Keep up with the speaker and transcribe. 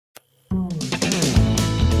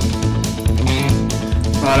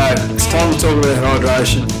Righto, it's time to talk about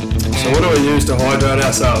hydration. So what do we use to hydrate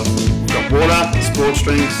ourselves? We've got water, sports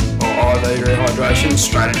drinks, or IV rehydration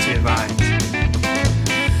straight into your veins.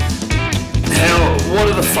 What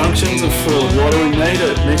are the functions of fluid? Why do we need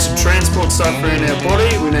it? It needs to transport stuff around our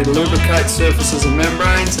body. We need to lubricate surfaces and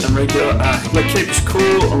membranes and keep us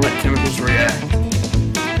cool and let chemicals react.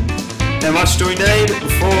 How much do we need?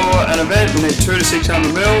 Before an event, we need 200 to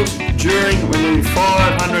 600 mils. During, we need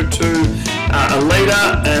 500 to a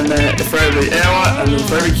litre, and for every hour, and then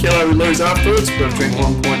for every kilo we lose afterwards, we've got to drink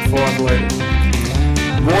 1.5 litres.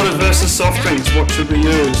 Water versus soft drinks, what should we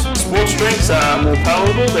use? Sports drinks are more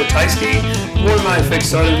palatable, they're tasty. Water may affect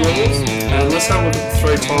sodium levels. Let's have a look at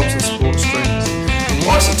the 3 types of sports drinks.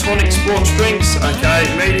 Isotonic sports drinks, okay,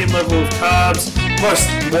 medium level of carbs, most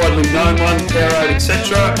widely known one, Powerade,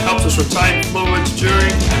 etc. Helps us retain fluids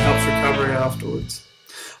during and helps recovery afterwards.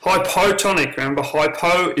 Hypotonic, remember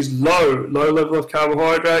hypo is low level of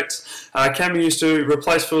carbohydrates, can be used to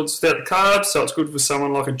replace fluids without the carbs, so it's good for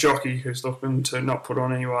someone like a jockey who's looking to not put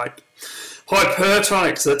on any weight.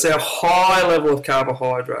 Hypertonic, so that's our high level of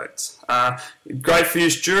carbohydrates. Great for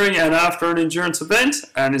use during and after an endurance event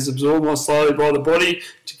and is absorbed more slowly by the body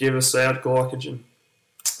to give us out glycogen.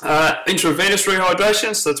 Intravenous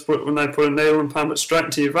rehydration, so that's when they put a needle and pump it straight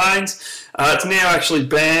into your veins. It's now actually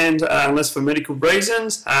banned unless for medical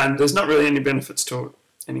reasons, and there's not really any benefits to it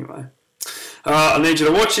anyway. I need you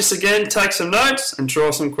to watch this again, take some notes and try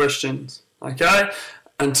some questions. Okay,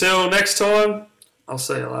 until next time, I'll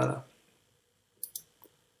see you later.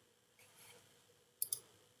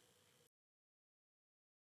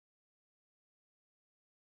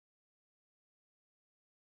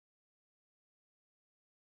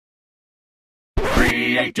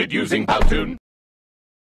 Created using Powtoon.